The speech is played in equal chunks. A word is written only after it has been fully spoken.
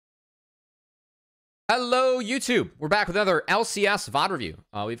Hello, YouTube. We're back with another LCS VoD review.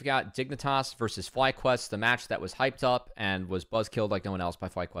 We've got Dignitas versus FlyQuest, the match that was hyped up and was buzzkilled like no one else by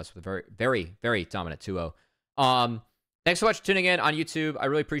FlyQuest with a very dominant 2-0. Thanks so much for tuning in on YouTube. I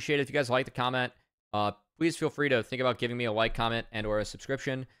really appreciate it. If you guys like the comment, please feel free to think about giving me a like, comment, and or a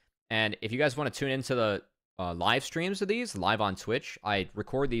subscription. And if you guys want to tune into the live streams of these, live on Twitch, I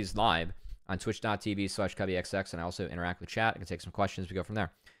record these live on twitch.tv/CubbyXX, and I also interact with chat. I can take some questions. We go from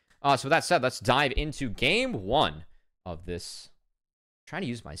there. So with that said, let's dive into game one of this. I'm trying to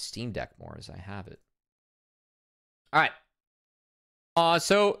use my Steam Deck more as I have it. All right.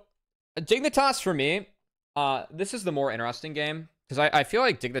 So Dignitas for me, this is the more interesting game because I feel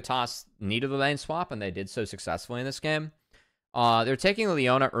like Dignitas needed the lane swap and they did so successfully in this game. They're taking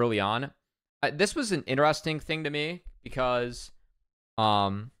Leona early on. This was an interesting thing to me because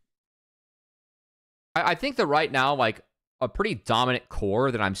I think that right now, like, a pretty dominant core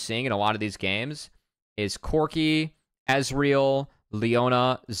that I'm seeing in a lot of these games is Corki, Ezreal,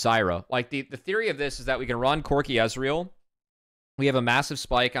 Leona, Zyra. Like, the theory of this is that we can run Corki, Ezreal. We have a massive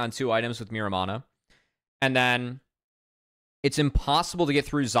spike on 2 items with Miramana. And then it's impossible to get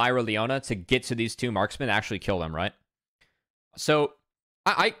through Zyra, Leona to get to these 2 marksmen and actually kill them, right? So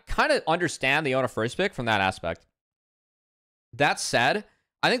I kind of understand Leona first pick from that aspect. That said,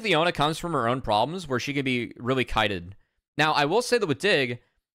 I think Leona comes from her own problems where she could be really kited. Now, I will say that with Dig,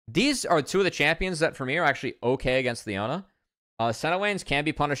 these are 2 of the champions that, for me, are actually okay against Leona. Senna lanes can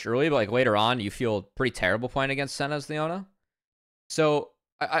be punished early, but like later on, you feel pretty terrible playing against Senna as Leona. So,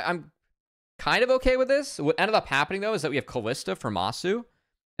 I'm kind of okay with this. What ended up happening, though, is that we have Kalista for Masu,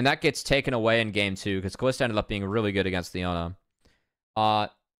 and that gets taken away in game 2, because Kalista ended up being really good against Leona. Corki,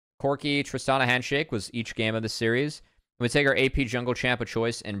 Tristana Handshake was each game of the series. We take our AP jungle champ of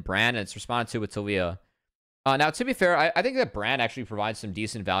choice in Brand, and it's responded to with Talia. Now, to be fair, I think that Brand actually provides some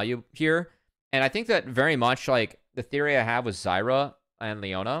decent value here. And I think that very much, like, the theory I have with Zyra and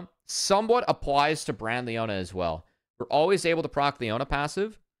Leona somewhat applies to Brand Leona as well. We're always able to proc Leona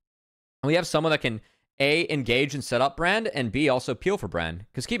passive. And we have someone that can, A, engage and set up Brand, and B, also peel for Brand.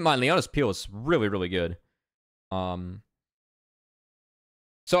 Because keep in mind, Leona's peel is really good. So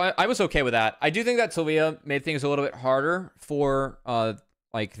I was okay with that. I do think that Talia made things a little bit harder for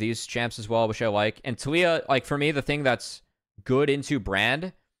like these champs as well, which I like. And Talia, like, for me, the thing that's good into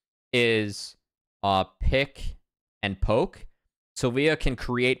Brand is pick and poke. Talia can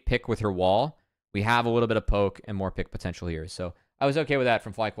create pick with her wall. We have a little bit of poke and more pick potential here. So I was okay with that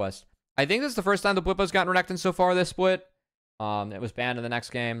from FlyQuest. I think this is the first time the Blippo's gotten Renekton so far this split. It was banned in the next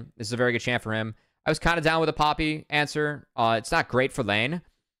game. This is a very good champ for him. I was kind of down with a Poppy answer. It's not great for lane.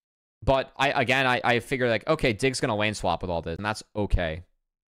 But I figure, like, okay, Dig's going to lane swap with all this, and that's okay.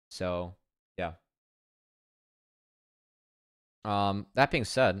 So, yeah. That being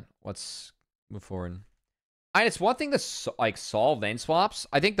said, let's move forward. And it's one thing to, like, solve lane swaps.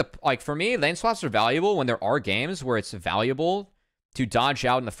 I think, for me, lane swaps are valuable when there are games where it's valuable to dodge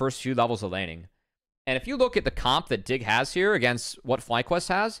out in the first few levels of laning. And if you look at the comp that Dig has here against what FlyQuest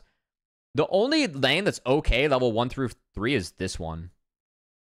has, the only lane that's okay level 1 through 3 is this one.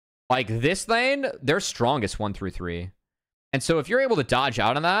 Like, this lane, they're strongest 1 through 3. And so if you're able to dodge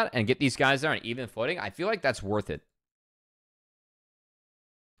out on that and get these guys there on even footing, I feel like that's worth it.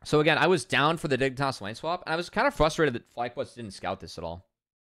 So again, I was down for the Dignitas lane swap, and I was kind of frustrated that FlyQuest didn't scout this at all.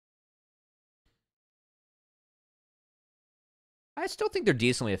 I still think they're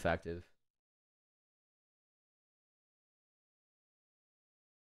decently effective.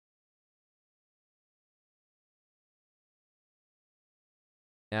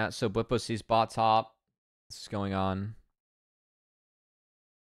 Yeah, so Blippo sees bot top. This is going on.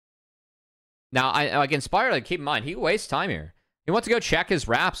 Now, I like Inspired, like, keep in mind, he wastes time here. He wants to go check his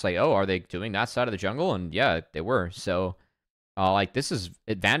wraps, like, oh, are they doing that side of the jungle? And yeah, they were. So, like, this is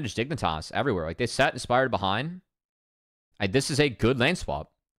advantage Dignitas everywhere. Like, they set Inspired behind. This is a good lane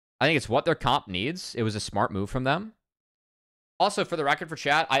swap. I think it's what their comp needs. It was a smart move from them. Also, for the record for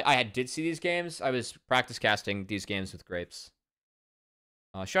chat, I did see these games. I was practice casting these games with Grapes.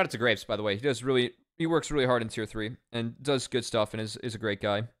 Shout out to Grapes, by the way. He works really hard in Tier 3 and does good stuff and is a great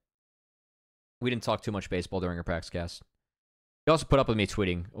guy. We didn't talk too much baseball during our practice cast. He also put up with me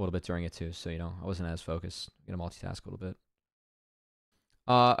tweeting a little bit during it too, so, you know, I wasn't as focused. I'm gonna multitask a little bit.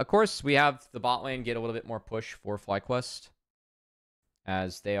 Of course, we have the bot lane get a little bit more push for FlyQuest,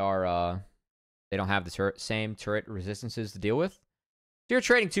 as they are they don't have the same turret resistances to deal with. So you're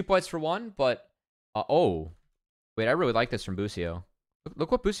trading 2 points for 1, but oh, wait, I really like this from Busio.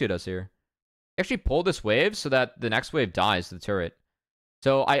 Look what Busio does here. He actually pulled this wave so that the next wave dies to the turret.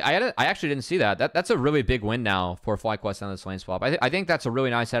 So I actually didn't see that. That's a really big win now for FlyQuest on this lane swap. I think that's a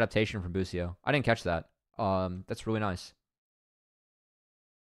really nice adaptation from Busio. I didn't catch that. That's really nice.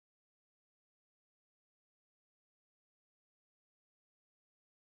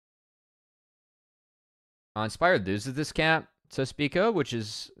 Inspired loses this camp to Spica, which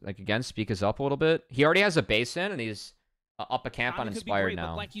is, like, again, Spica's up a little bit. He already has a base in, and he's up a camp on Inspired great,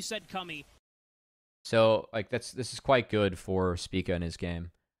 now. Like you said, Cubby. So, like, this is quite good for Spica in his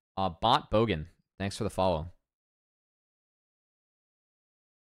game. Bot Bogan, thanks for the follow.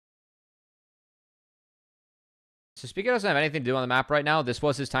 So Spica doesn't have anything to do on the map right now. This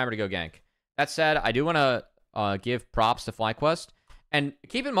was his timer to go gank. That said, I do want to give props to FlyQuest. And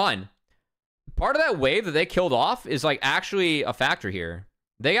keep in mind, part of that wave that they killed off is, like, actually a factor here.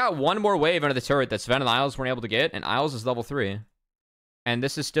 They got one more wave under the turret that Sven and Isles weren't able to get, and Isles is level 3. And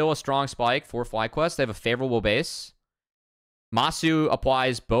this is still a strong spike for FlyQuest. They have a favorable base. Masu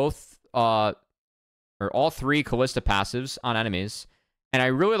applies both, or all 3 Callista passives on enemies. And I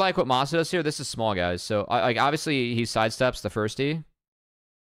really like what Masu does here. This is small, guys. So, like, obviously, he sidesteps the first E.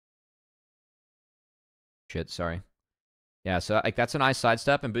 Shit, sorry. Yeah, so, like, that's a nice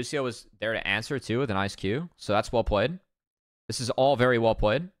sidestep. And Busio was there to answer, too, with a nice Q. So that's well played. This is all very well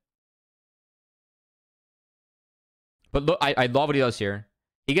played. But look, I love what he does here.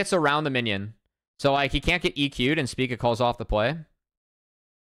 He gets around the minion. So, like, he can't get EQ'd and Spica calls off the play.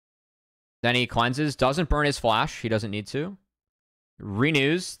 Then he cleanses. Doesn't burn his flash. He doesn't need to.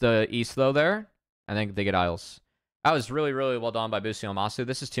 Renews the E-slow there. And then they get Isles. That was really, really well done by Busio and Masu.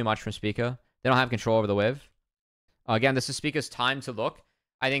 This is too much from Spica. They don't have control over the wave. Again, this is Spica's time to look.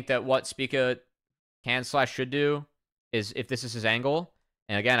 I think that what Spica can/should do is, if this is his angle,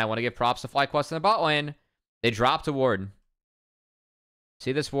 and again, I want to give props to FlyQuest in the bot lane, they dropped a ward.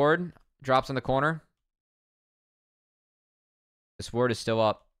 See this ward? Drops in the corner. This ward is still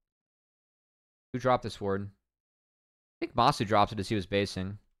up. Who dropped this ward? I think Masu dropped it as he was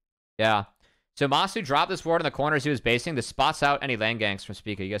basing. Yeah. So Masu dropped this ward in the corner as he was basing. This spots out any lane ganks from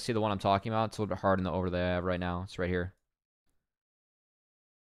Spica. You guys see the one I'm talking about? It's a little bit hard in the overlay I have right now. It's right here.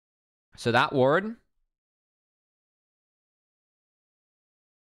 So that ward.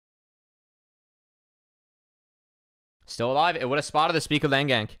 Still alive. It would have spotted the Spica lane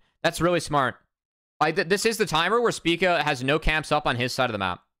gank. That's really smart. This is the timer where Spica has no camps up on his side of the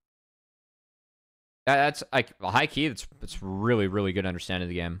map. That's, like, a high key. It's really, really good understanding of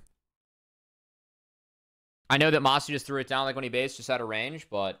the game. I know that Masu just threw it down, like, when he based, just out of range,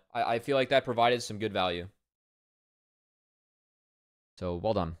 but I feel like that provided some good value. So,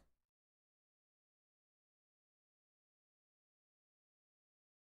 well done.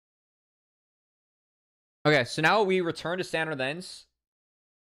 Okay, so now we return to standard lanes.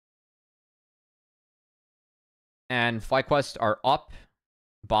 And FlyQuest are up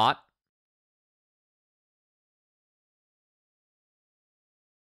bot.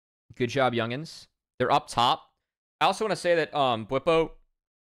 Good job, youngins. They're up top. I also want to say that Bwippo,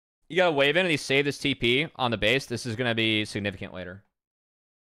 you got to wave in and he saved his TP on the base. This is going to be significant later.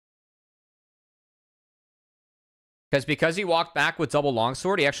 Because he walked back with double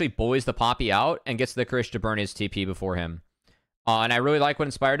longsword, he actually bullies the Poppy out and gets the Krish to burn his TP before him. And I really like what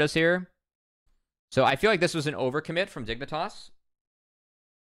Inspire does here. So I feel like this was an overcommit from Dignitas.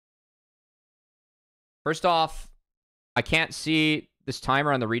 First off, I can't see this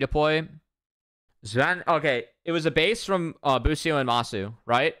timer on the redeploy. Sven, okay, it was a base from Busio and Masu,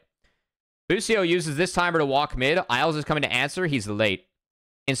 right? Busio uses this timer to walk mid. Isles is coming to answer. He's late.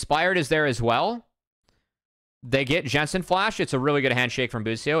 Inspired is there as well. They get Jensen flash. It's a really good handshake from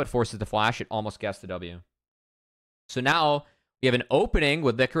Busio. It forces the flash. It almost gets the W. So now we have an opening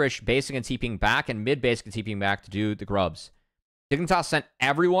with Licorice basing and TPing back and mid basing and TPing back to do the grubs. Dignitas sent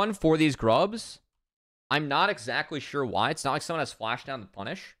everyone for these grubs. I'm not exactly sure why. It's not like someone has flash down to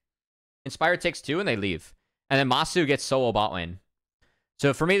punish. Inspired takes 2 and they leave. And then Masu gets solo bot lane.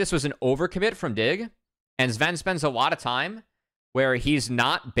 So for me, this was an overcommit from Dig. And Sven spends a lot of time where he's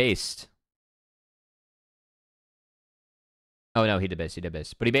not based. Oh, no, he did base. He did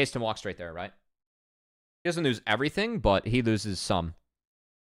base. But he based and walked straight there, right? He doesn't lose everything, but he loses some.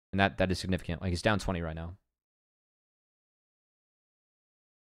 And that is significant. Like, he's down 20 right now.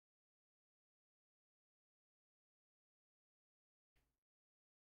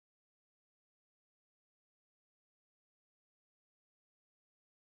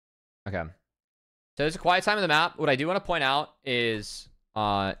 Okay. So there's a quiet time in the map. What I do want to point out is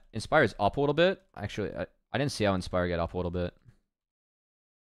Inspire's up a little bit. Actually, I didn't see how Inspire get up a little bit.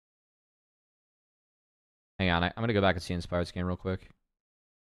 Hang on, I'm going to go back and see Inspire's game real quick.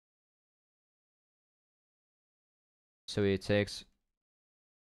 So he takes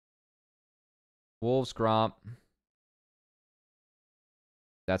Wolves, Gromp.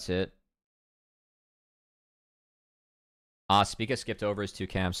 That's it. Spica skipped over his 2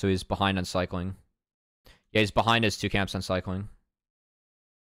 camps, so he's behind on cycling. Yeah, he's behind his 2 camps on cycling.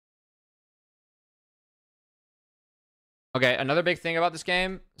 Okay, another big thing about this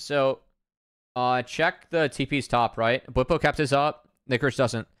game. So, check the TP's top, right? Blippo kept his up. Licorice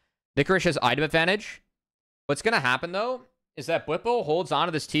doesn't. Licorice has item advantage. What's going to happen, though, is that Blippo holds on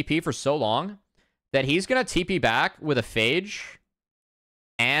to this TP for so long that he's going to TP back with a Phage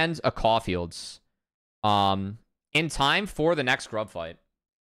and a Caulfield's in time for the next grub fight.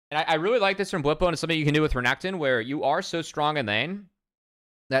 And I really like this from Blippo, and it's something you can do with Renekton, where you are so strong in lane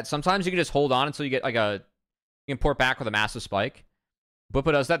that sometimes you can just hold on until you get like you can port back with a massive spike.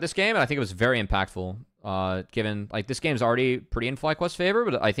 Blippo does that this game, and I think it was very impactful, given like this game's already pretty in FlyQuest's favor,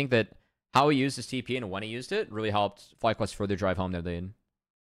 but I think that how he used his TP and when he used it really helped FlyQuest further drive home their lead.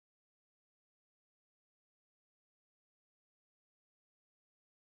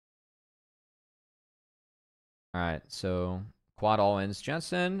 Alright, so quad all ins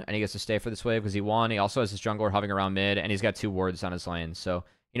Jensen, and he gets to stay for this wave because he won. He also has his jungler hovering around mid, and he's got 2 wards on his lane, so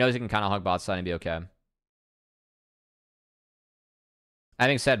he knows he can kind of hug bot side and be okay.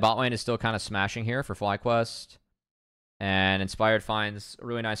 Having said, bot lane is still kind of smashing here for FlyQuest. And Inspired finds a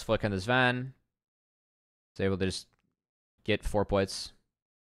really nice flick on this Sven. He's able to just get 4 plates.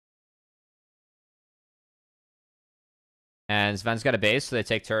 And Sven's got a base, so they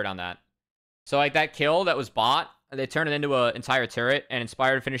take turret on that. So like that kill that was bot, they turn it into an entire turret, and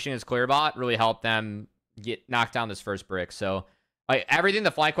Inspired finishing his clear bot really helped them get knocked down this first brick. So like everything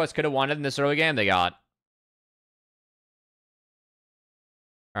the FlyQuest could have wanted in this early game, they got.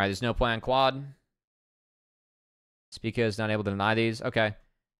 Alright, there's no play on quad. Spica is not able to deny these. Okay.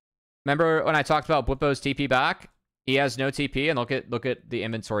 Remember when I talked about Blippo's TP back? He has no TP, and look at the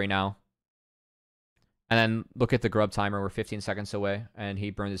inventory now. And then look at the grub timer. We're 15 seconds away, and he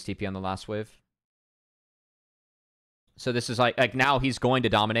burned his TP on the last wave. So this is like now he's going to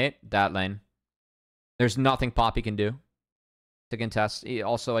dominate that lane. There's nothing Poppy can do to contest. He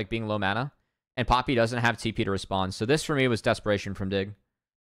also like being low mana, and Poppy doesn't have TP to respond. So this for me was desperation from Dig.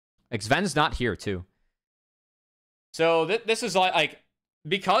 Like Sven's not here too. So this is like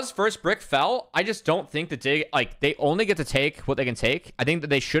because first brick fell, I just don't think that Dig, like, they only get to take what they can take. I think that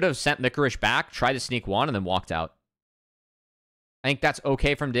they should have sent Licorice back, tried to sneak one, and then walked out. I think that's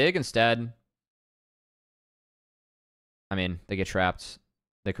okay from Dig. Instead, I mean, they get trapped.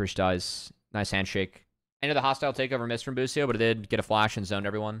 Licorice dies. Nice handshake. Into the hostile takeover miss from Busio, but it did get a flash and zoned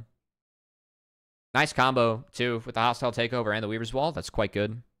everyone. Nice combo, too, with the hostile takeover and the Weaver's Wall. That's quite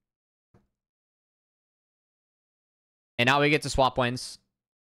good. And now we get to swap lanes,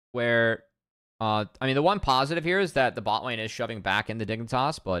 where, I mean, the one positive here is that the bot lane is shoving back into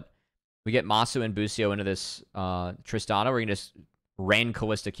Dignitas, but we get Masu and Busio into this Tristana, where we can just rain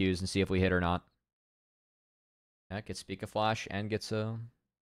Callista Qs and see if we hit or not. Yeah, gets Speak a Flash and gets a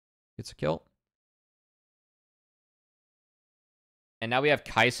kill. And now we have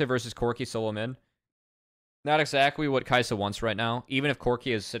Kai'Sa versus Corki solo mid. Not exactly what Kai'Sa wants right now, even if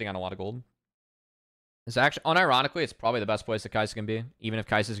Corki is sitting on a lot of gold. It's actually, unironically, it's probably the best place that Kai'Sa can be, even if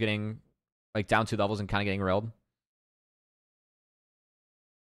Kai'Sa's getting like down 2 levels and kind of getting railed.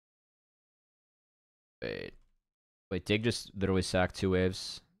 Wait, Dig just literally sacked 2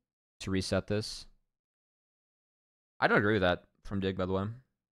 waves to reset this. I don't agree with that from Dig, by the way. I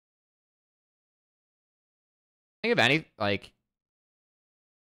think if any, like,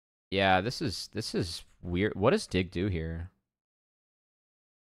 yeah, this is weird. What does Dig do here?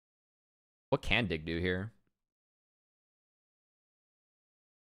 What can Dig do here?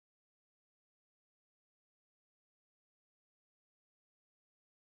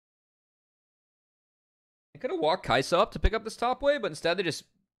 They could have walked Kai'Sa up to pick up this top wave, but instead they just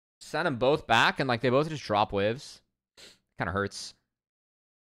sent them both back, and like they both just drop waves. Kind of hurts.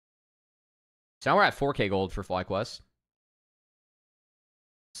 So now we're at 4K gold for FlyQuest.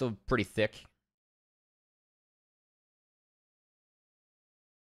 Still pretty thick.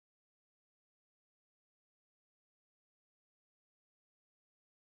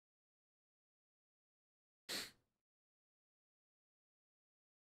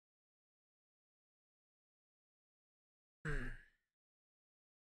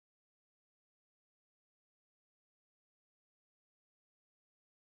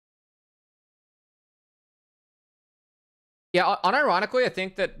 Yeah, unironically, I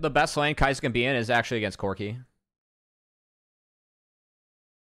think that the best lane Kai'Sa can be in is actually against Corki.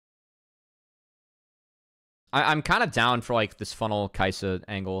 I'm kind of down for like this funnel Kai'Sa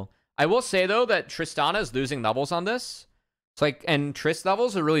angle. I will say though that Tristana is losing levels on this. It's like, and Trist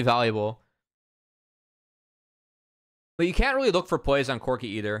levels are really valuable. But you can't really look for plays on Corki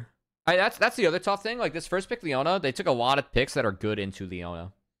either. That's the other tough thing. Like this first pick, Leona, they took a lot of picks that are good into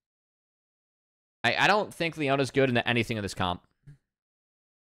Leona. I don't think Leona's good into anything in this comp.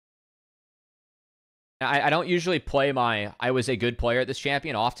 I don't usually play my I was a good player at this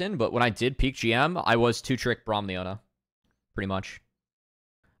champion often, but when I did peak GM, I was 2-trick Braum Leona. Pretty much.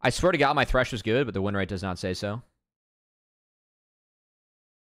 I swear to God my Thresh was good, but the win rate does not say so.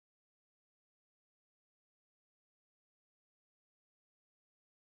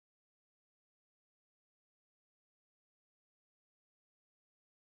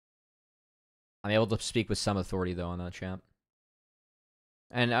 I'm able to speak with some authority, though, on that champ.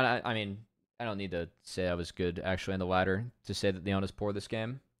 And I mean, I don't need to say I was good, actually, on the ladder to say that Leona's poor this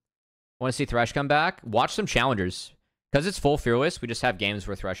game. Want to see Thresh come back? Watch some challengers. Because it's full Fearless, we just have games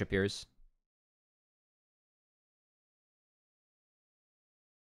where Thresh appears.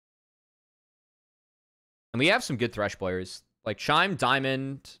 And we have some good Thresh players. Like Chime,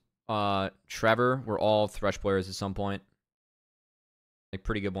 Diamond, Trevor were all Thresh players at some point. Like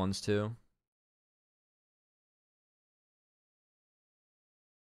pretty good ones, too.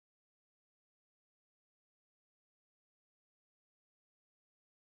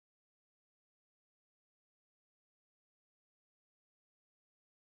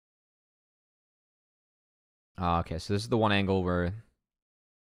 Okay, so this is the one angle where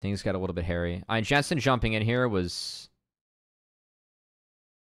things got a little bit hairy. Jensen jumping in here was...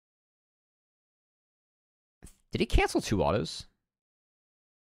 Did he cancel 2 autos?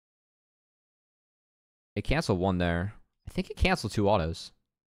 He canceled 1 there. I think he canceled 2 autos.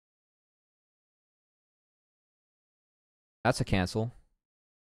 That's a cancel.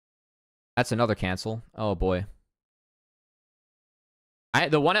 That's another cancel. Oh boy.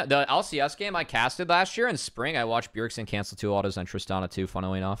 The LCS game I casted last year in spring, I watched Bjergsen cancel 2 autos on Tristana too,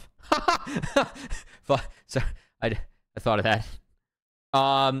 funnily enough. So I thought of that.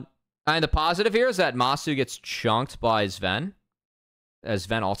 And the positive here is that Masu gets chunked by Sven. As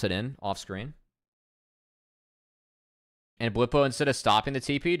Sven ulted in off screen. And Blippo, instead of stopping the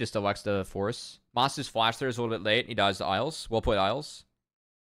TP, just elects to force. Masu's flash there is a little bit late. He dies to Isles. Well played, Isles.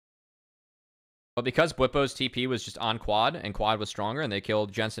 But because Blippo's TP was just on quad, and quad was stronger, and they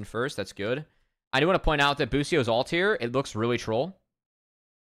killed Jensen first, that's good. I do want to point out that Busio's ult here, it looks really troll.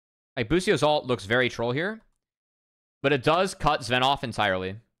 Like, Busio's ult looks very troll here. But it does cut Sven off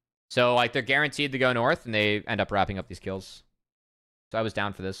entirely. So, like, they're guaranteed to go north, and they end up wrapping up these kills. So I was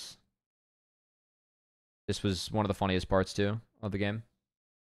down for this. This was one of the funniest parts, too, of the game.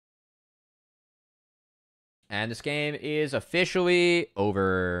 And this game is officially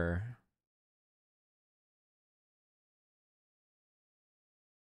over.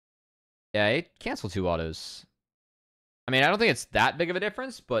 Yeah, he canceled 2 autos. I mean, I don't think it's that big of a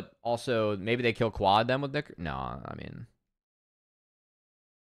difference, but also maybe they kill quad then with Nick. No, I mean.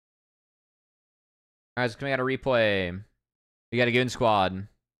 Alright, so coming out of replay. We got a Goon squad.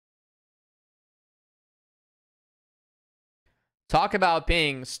 Talk about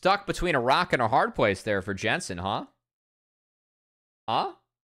being stuck between a rock and a hard place there for Jensen, huh? Huh?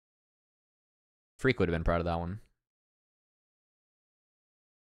 Freak would have been proud of that one.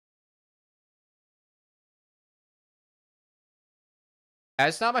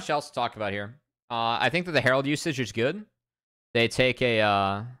 There's not much else to talk about here. I think that the Herald usage is good. They take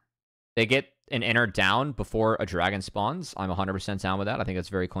a... they get an inner down before a dragon spawns. I'm 100% down with that. I think that's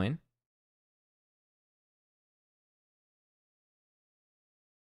very clean.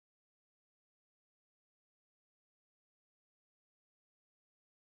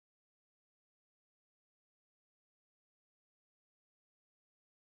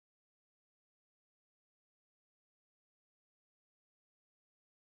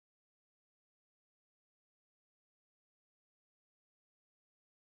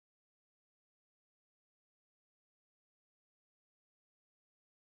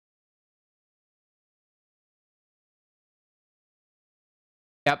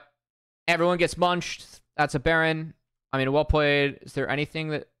 Yep. Everyone gets munched. That's a Baron. I mean, well played. Is there anything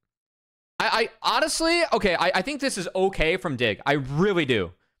that... I honestly... Okay, I think this is okay from Dig. I really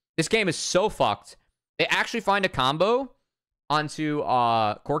do. This game is so fucked. They actually find a combo onto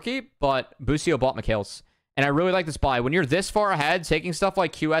Corki, but Busio bought Mikhail's. And I really like this buy. When you're this far ahead, taking stuff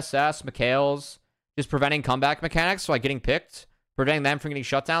like QSS, Mikhail's, just preventing comeback mechanics, like getting picked, preventing them from getting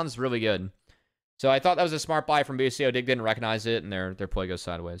shut down is really good. So I thought that was a smart buy from Busio. Dig didn't recognize it, and their play goes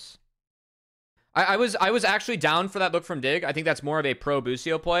sideways. I was actually down for that look from Dig. I think that's more of a pro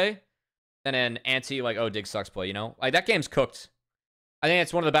Busio play than an anti, like, oh, Dig sucks play, you know? Like, that game's cooked. I think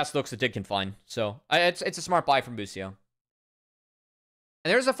it's one of the best looks that Dig can find. So, it's a smart buy from Busio.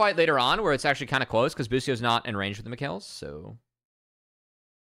 And there's a fight later on where it's actually kind of close because Busio's not in range with the Mikhails, so...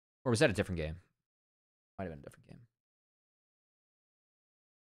 Or was that a different game? Might have been a different game.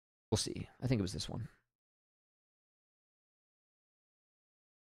 We'll see. I think it was this one.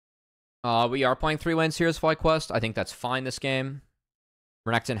 We are playing 3 lanes here as FlyQuest. I think that's fine this game.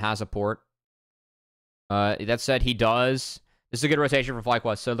 Renekton has a port. That said, he does. This is a good rotation for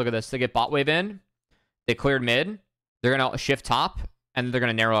FlyQuest. So look at this. They get bot wave in. They cleared mid. They're going to shift top. And they're going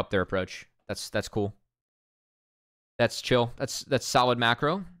to narrow up their approach. That's cool. That's chill. That's solid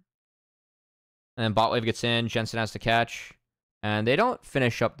macro. And then bot wave gets in. Jensen has to catch. And they don't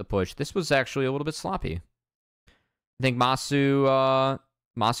finish up the push. This was actually a little bit sloppy. I think Masu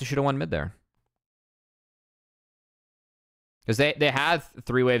should have won mid there. Because they had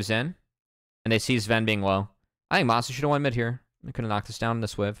 3 waves in. And they see Sven being low. I think Masu should have won mid here. They could have knocked us down in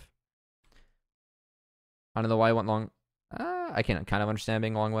this wave. I don't know why I went long. I can kind of understand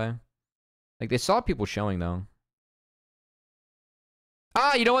being a long way. Like, they saw people showing, though.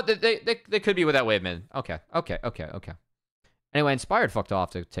 You know what? They could be with that wave mid. Okay. Anyway, Inspired fucked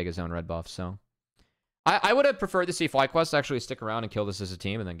off to take his own red buff, so... I would have preferred to see FlyQuest actually stick around and kill this as a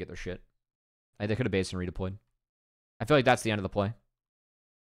team and then get their shit. Like, they could have based and redeployed. I feel like that's the end of the play.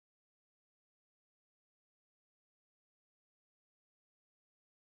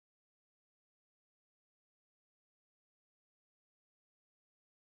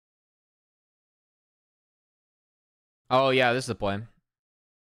 Oh, yeah, this is the play.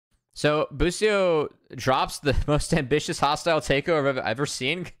 So, Busio drops the most ambitious hostile takeover I've ever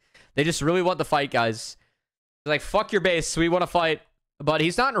seen. They just really want the fight, guys. They're like, fuck your base, we want to fight. But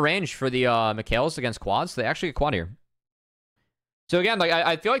he's not in range for the Mikhails against quads. They actually get quad here. So again, like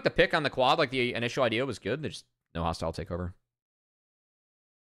I feel like the pick on the quad, like the initial idea was good. There's no hostile takeover.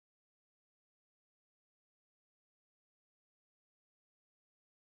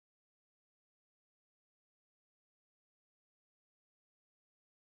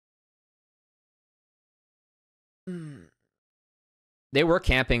 They were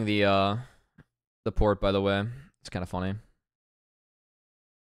camping the port, by the way. It's kind of funny.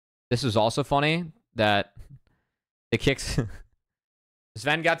 This is also funny that the kicks...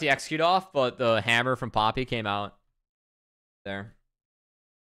 Sven got the execute off, but the hammer from Poppy came out there.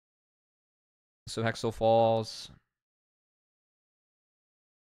 So Hexel falls.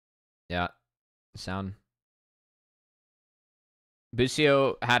 Yeah. Sound.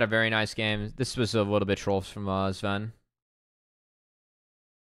 Busio had a very nice game. This was a little bit trolls from Sven.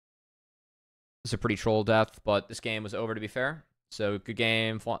 It's a pretty troll death, but this game was over, to be fair. So, good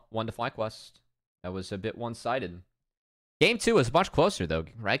game. 1 to FlyQuest. That was a bit one-sided. Game 2 was much closer, though.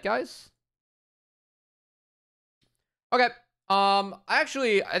 Right, guys? Okay. I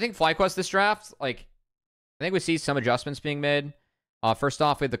think FlyQuest this draft, like, I think we see some adjustments being made. First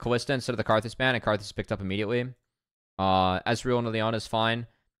off, we had the Callista instead of the Karthus ban, and Karthus picked up immediately. Ezreal and Leona is fine.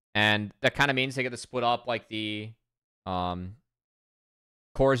 And that kind of means they get to split up, like, the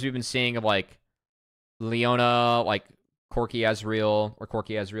cores we've been seeing of, like, Leona, like, Corki Ezreal, or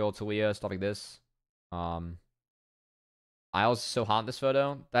Corki Ezreal, Talia, stuff like this. Isles is so hot in this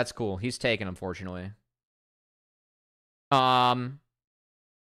photo. That's cool. He's taken, unfortunately. We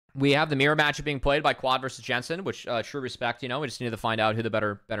have the mirror matchup being played by Quad versus Jensen, which, true respect, you know. We just needed to find out who the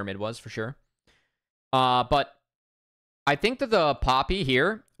better mid was, for sure. But I think that the Poppy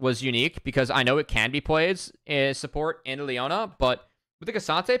here was unique, because I know it can be played as support into Leona, but with the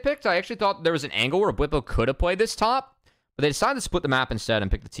Cassante picked, I actually thought there was an angle where Bwipo could have played this top, but they decided to split the map instead and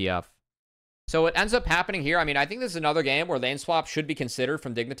pick the TF. So what ends up happening here, I mean, I think this is another game where lane swap should be considered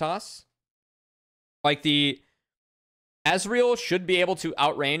from Dignitas. Like, the Ezreal should be able to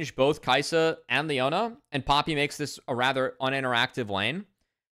outrange both Kai'Sa and Leona, and Poppy makes this a rather uninteractive lane.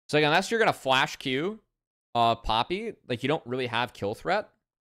 So, like, unless you're going to flash Q Poppy, like, you don't really have kill threat.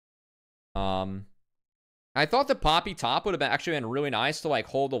 I thought the Poppy top would have actually been really nice to, like,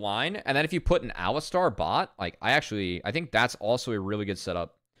 hold the line. And then if you put an Alistar bot, like, I think that's also a really good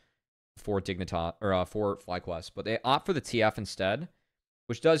setup for Dignitas, or for FlyQuest. But they opt for the TF instead,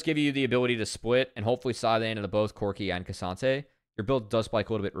 which does give you the ability to split and hopefully side into both Corki and Cassante. Your build does spike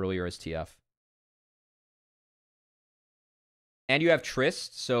a little bit earlier as TF. And you have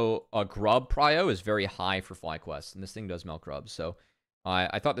Trist, so a Grub prio is very high for FlyQuest, and this thing does melt Grubs. So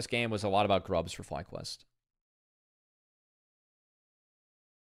I thought this game was a lot about Grubs for FlyQuest.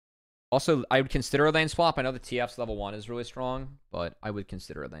 Also, I would consider a lane swap. I know the TF's level 1 is really strong, but I would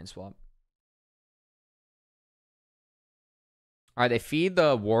consider a lane swap. All right, they feed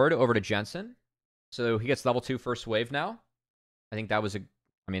the ward over to Jensen. So he gets level 2 first wave now. I think that was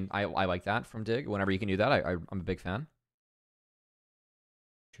I like that from Dig. Whenever you can do that, I'm a big fan.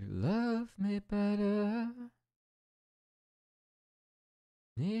 You love me better.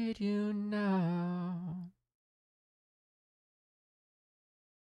 Need you now.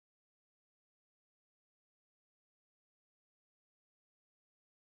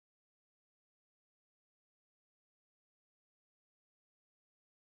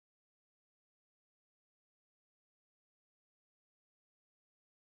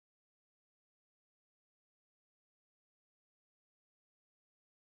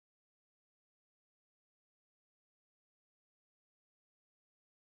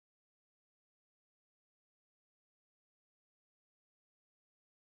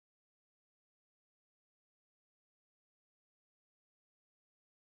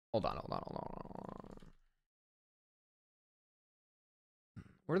 Hold on.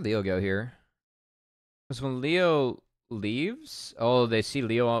 Where did Leo go here? Because when Leo leaves, oh, they see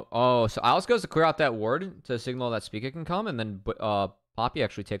Leo. Oh, so Alice goes to clear out that ward to signal that Speaker can come, and then Poppy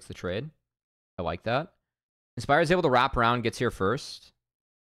actually takes the trade. I like that. Inspire's able to wrap around, gets here first.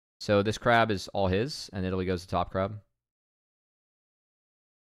 So this crab is all his, and Italy goes to top crab.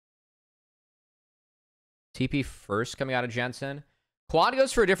 TP first coming out of Jensen. Quad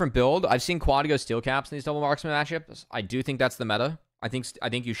goes for a different build. I've seen Quad go steel caps in these double marksman matchups. I do think that's the meta. I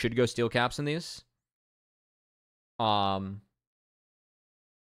think you should go steel caps in these.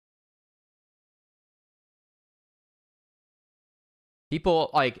 People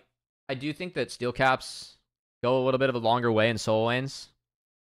like, I do think that steel caps go a little bit of a longer way in solo lanes.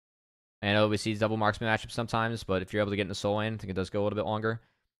 I know we see double marksman matchups sometimes, but if you're able to get into solo lane, I think it does go a little bit longer.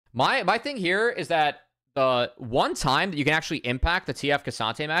 My thing here is that the one time that you can actually impact the TF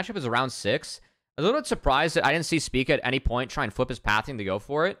Cassante matchup is around 6. I'm a little bit surprised that I didn't see Speak at any point try and flip his pathing to go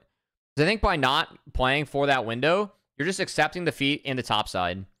for it. Because I think by not playing for that window, you're just accepting defeat in the top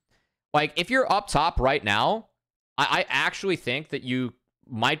side. Like, if you're up top right now, I actually think that you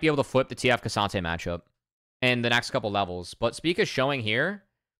might be able to flip the TF Cassante matchup in the next couple levels. But Speak is showing here,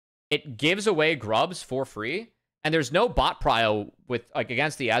 it gives away grubs for free. And there's no bot prio with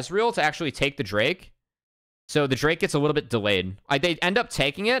against the Ezreal to actually take the Drake. So the Drake gets a little bit delayed. They end up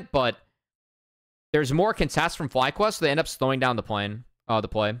taking it, but there's more contests from FlyQuest, so they end up slowing down the play.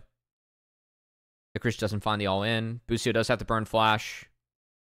 The Chris doesn't find the all-in. Busio does have to burn flash.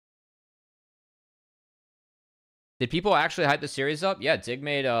 Did people actually hype the series up? Yeah, Dig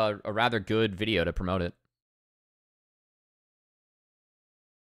made a rather good video to promote it.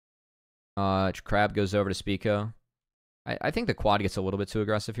 Crab goes over to Spico. I think the quad gets a little bit too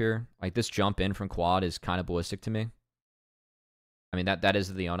aggressive here. Like, this jump in from quad is kind of ballistic to me. I mean, that is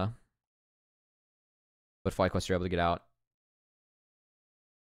the Leona. But FlyQuest are able to get out.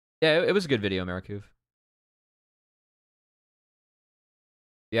 Yeah, it was a good video, Marikuv.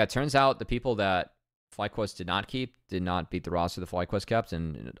 Yeah, it turns out the people that FlyQuest did not keep did not beat the roster the FlyQuest kept.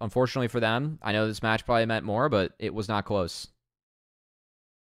 And unfortunately for them, I know this match probably meant more, but it was not close.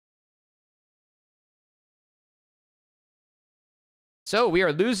 So we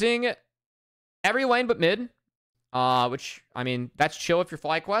are losing every lane but mid. Which, I mean, that's chill if you're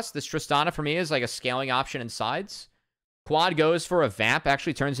FlyQuest. This Tristana for me is like a scaling option in sides. Quad goes for a Vamp,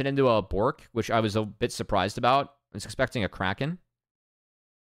 actually turns it into a Bork, which I was a bit surprised about. I was expecting a Kraken.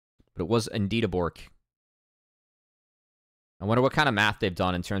 But it was indeed a Bork. I wonder what kind of math they've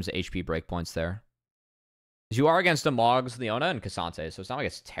done in terms of HP breakpoints there. Because you are against the Moggs, Leona, and Cassante, so it's not like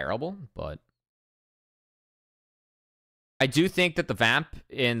it's terrible, but I do think that the Vamp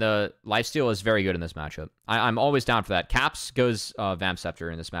in the lifesteal is very good in this matchup. I'm always down for that. Caps goes Vamp Scepter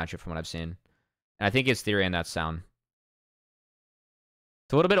in this matchup from what I've seen. And I think it's theory and that's sound.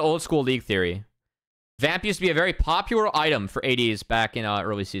 It's a little bit old school League theory. Vamp used to be a very popular item for ADs back in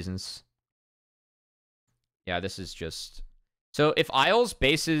early seasons. Yeah, this is just... So if Isles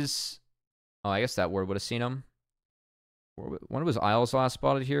bases... Oh, I guess that ward would have seen him. When was Isles last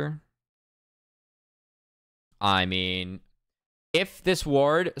spotted here? I mean... If this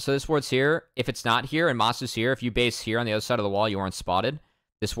ward, so this ward's here, if it's not here and Masu's here, if you base here on the other side of the wall, you weren't spotted.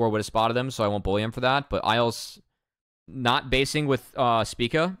 This ward would have spotted them, so I won't bully him for that. But Isles not basing with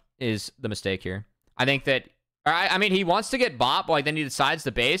Spica is the mistake here. I think that, I mean, he wants to get bot, but like then he decides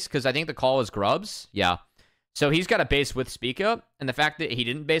to base because I think the call is grubs. Yeah. So he's got to base with Spica, and the fact that he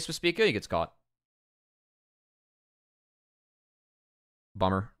didn't base with Spica, he gets caught.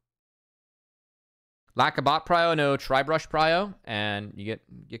 Bummer. Lack of bot prio, no tri-brush prio, and you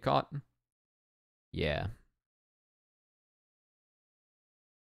get caught. Yeah.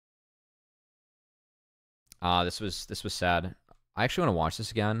 This was sad. I actually want to watch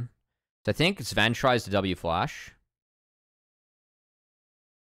this again. So I think Sven tries to W flash.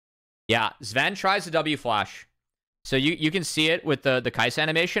 Yeah, Sven tries to W flash. So you can see it with the Kais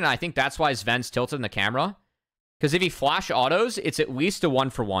animation. I think that's why Sven's tilted in the camera. Because if he flash autos, it's at least a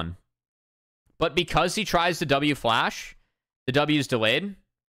 1-for-1. But because he tries to W flash, the W is delayed.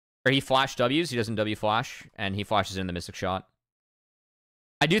 Or he flash Ws, he doesn't W flash, and he flashes in the Mystic Shot.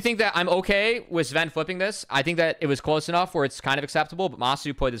 I do think that I'm okay with Sven flipping this. I think that it was close enough where it's kind of acceptable, but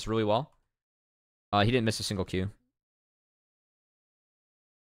Masu played this really well. He didn't miss a single Q.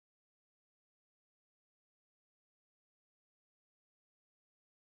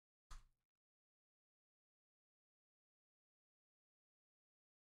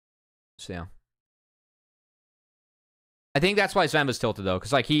 So, yeah. I think that's why Sven was tilted, though.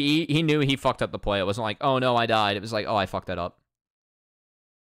 Because, like, he knew he fucked up the play. It wasn't like, oh, no, I died. It was like, oh, I fucked that up.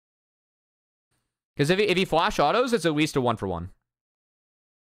 Because if he flash autos, it's at least a 1-for-1.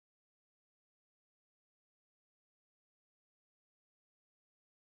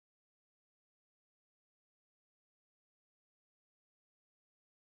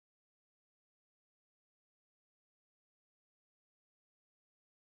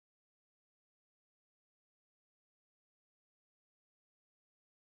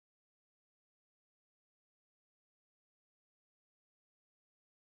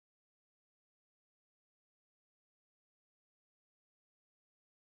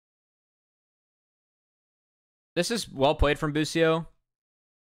 This is well played from Busio.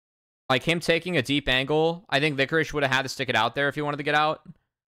 Like, him taking a deep angle. I think Vicarish would have had to stick it out there if he wanted to get out.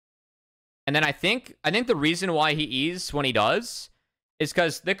 And then I think the reason why he E's when he does is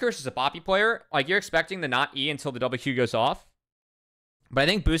because Vicarish is a Poppy player. Like, you're expecting to not E until the WQ goes off. But I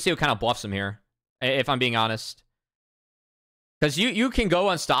think Busio kind of bluffs him here, if I'm being honest. Because you can go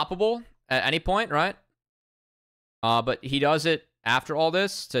unstoppable at any point, right? But he does it after all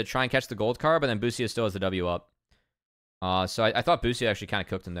this to try and catch the gold card, but then Busio still has the W up. So I thought Busio actually kind of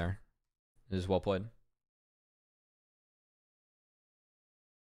cooked him there. It was well played.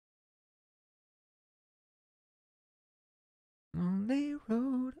 Only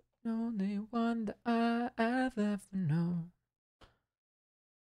road, only one that I've ever known.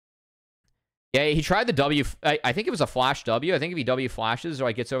 Yeah, he tried the W. I think it was a flash W. I think if he W flashes or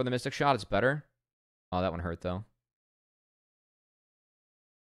like gets over the Mystic Shot, it's better. Oh, that one hurt, though.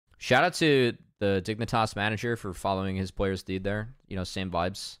 Shout out to the Dignitas manager for following his player's lead there. You know, same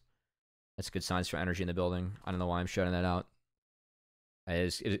vibes. That's good signs for energy in the building. I don't know why I'm shouting that out.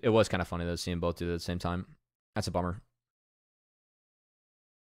 It was kind of funny, though, seeing both do it at the same time. That's a bummer.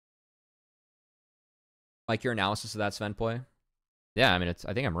 Like your analysis of that Sven play? Yeah, I mean,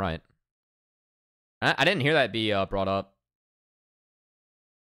 I think I'm right. I didn't hear that be brought up.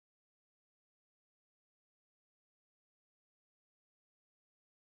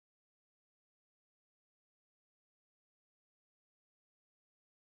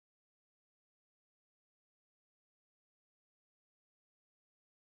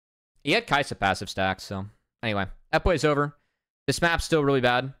 He had Kaisa passive stacks, so anyway, that play's over. This map's still really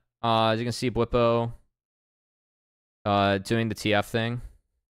bad. As you can see, Blippo doing the TF thing.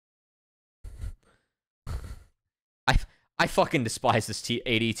 I fucking despise this AD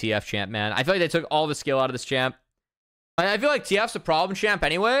TF champ, man. I feel like they took all the skill out of this champ. I feel like TF's a problem champ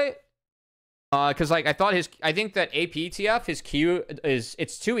anyway. Because like I think that AP TF, his Q is,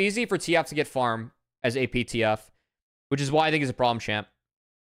 it's too easy for TF to get farm as AP TF, which is why I think he's a problem champ.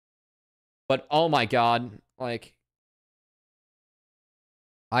 But oh my god, like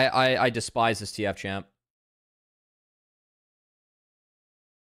I despise this TF champ.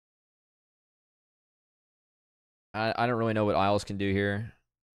 I don't really know what Isles can do here.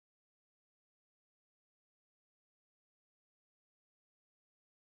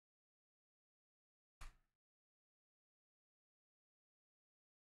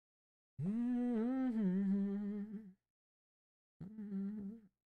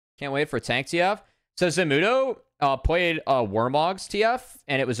 Can't wait for tank TF. So Zamudo played Wormogs TF,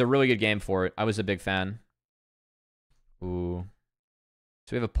 and it was a really good game for it. I was a big fan. Ooh.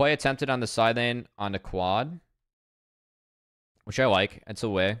 So we have a play attempted on the side lane on the quad, which I like. It's a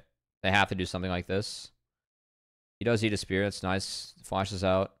way. They have to do something like this. He does eat a spear. That's nice. Flashes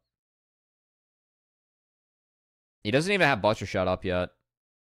out. He doesn't even have Butcher Shot up yet.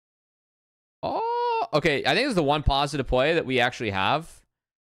 Oh, okay. I think it's the one positive play that we actually have.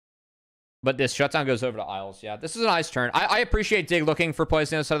 But this shutdown goes over to Isles. Yeah, this is a nice turn. I appreciate Dig looking for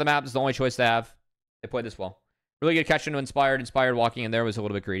plays on the other side of the map. It's the only choice they have. They played this well. Really good catch into Inspired. Inspired walking in there was a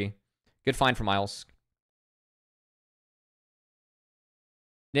little bit greedy. Good find from Isles.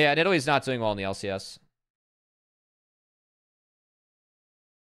 Yeah, Italy's not doing well in the LCS.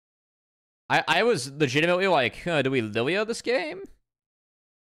 I was legitimately like, do we Lilia this game? It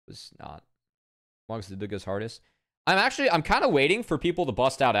was not. As long as the Dig goes hardest. I'm kind of waiting for people to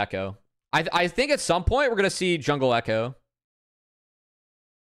bust out Echo. I think at some point we're going to see jungle Echo.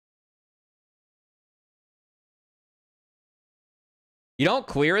 You don't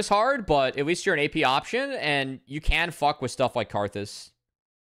clear as hard, but at least you're an AP option, and you can fuck with stuff like Karthus.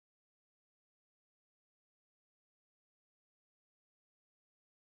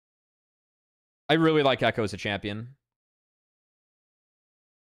 I really like Echo as a champion.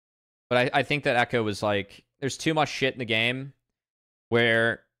 But I think that Echo was like, there's too much shit in the game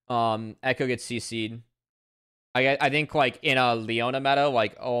where Echo gets CC'd. I think like in a Leona meta,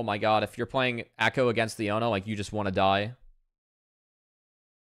 like, oh my god, if you're playing Echo against Leona, like you just want to die.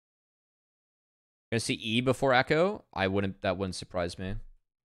 Gonna see E before Echo? That wouldn't surprise me.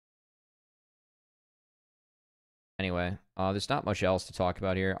 Anyway, there's not much else to talk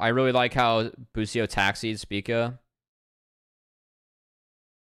about here. I really like how Busio taxied Spica.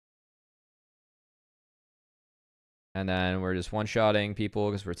 And then we're just one-shotting people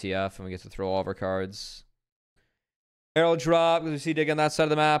because we're TF and we get to throw all of our cards. Arrow drop because we see Dig on that side of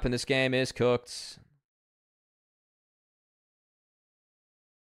the map, and this game is cooked.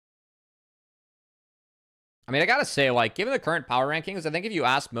 I mean, I gotta say, like, given the current power rankings, I think if you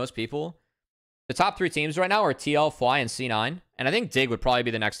ask most people, the top 3 teams right now are TL, Fly, and C9. And I think Dig would probably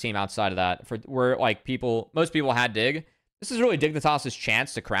be the next team outside of that. For where, like, most people had Dig. This is really Dignitas's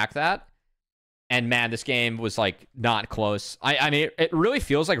chance to crack that. And man, this game was like not close. I mean, it really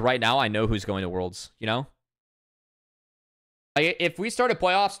feels like right now I know who's going to Worlds, you know? Like, if we started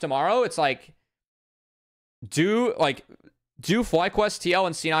playoffs tomorrow, it's like do FlyQuest, TL,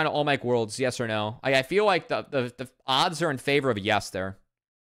 and C9 all make Worlds, yes or no? I feel like the odds are in favor of a yes there.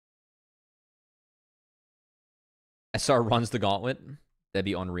 SR runs the gauntlet. That'd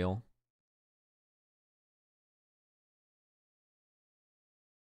be unreal.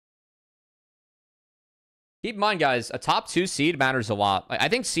 Keep in mind, guys, a top 2 seed matters a lot. Like, I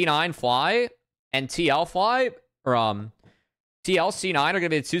think C9 Fly and TL Fly, or TL C9 are going to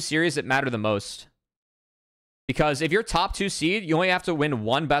be the 2 series that matter the most. Because if you're top 2 seed, you only have to win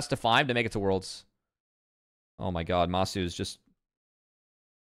 1 best of 5 to make it to Worlds. Oh my god, Masu is just...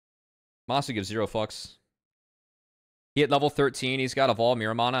 Masu gives 0 fucks. He hit level 13. He's got a Vol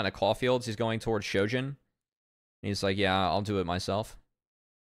Miramana and a Caulfields. He's going towards Shojin. And he's like, yeah, I'll do it myself.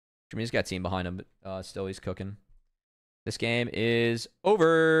 I mean, he's got a team behind him, but still he's cooking. This game is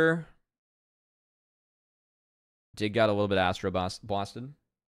over. Dig got a little bit Astro blasted.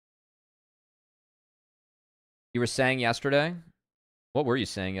 You were saying yesterday? What were you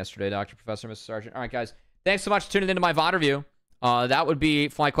saying yesterday, Dr. Professor, Mr. Sergeant? All right, guys. Thanks so much for tuning into my VoD review. That would be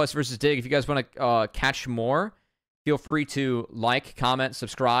FlyQuest versus Dig. If you guys want to catch more, feel free to like, comment,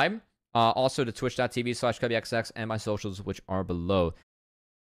 subscribe. Also to twitch.tv/CubbyXX and my socials, which are below.